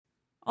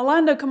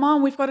Orlando, come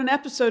on, we've got an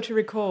episode to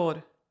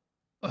record.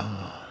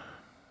 I'm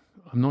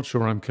not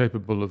sure I'm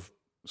capable of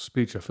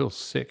speech. I feel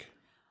sick.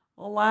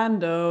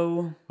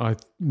 Orlando. I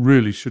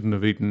really shouldn't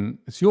have eaten.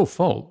 It's your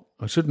fault.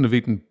 I shouldn't have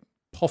eaten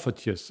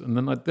poffertjes, and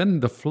then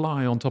the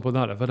fly on top of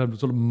that. I've had a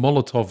sort of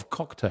Molotov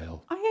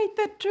cocktail. I ate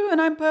that too, and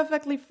I'm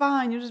perfectly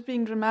fine. You're just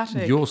being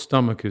dramatic. Your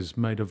stomach is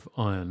made of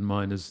iron.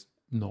 Mine is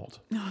not.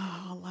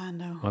 Oh,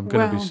 Orlando. I'm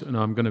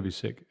going to be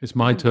sick. It's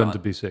my turn to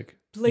be sick.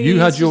 Please, you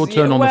had your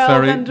turn on the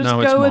ferry. Then just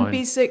now it's go mine. and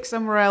be sick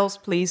somewhere else,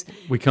 please.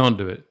 We can't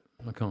do it.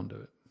 I can't do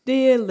it.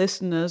 Dear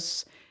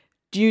listeners,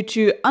 due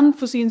to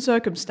unforeseen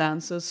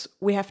circumstances,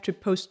 we have to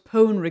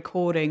postpone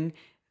recording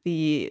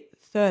the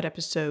third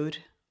episode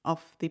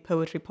of the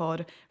Poetry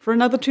Pod for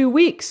another 2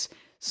 weeks.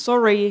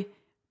 Sorry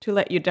to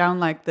let you down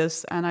like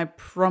this, and I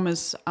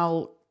promise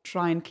I'll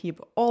try and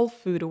keep all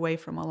food away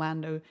from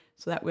Orlando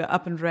so that we're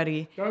up and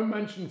ready. Don't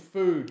mention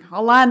food.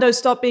 Orlando,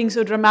 stop being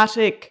so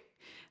dramatic.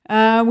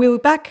 We'll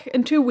be back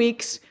in 2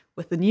 weeks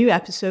with a new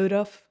episode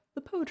of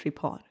the Poetry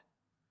Pod.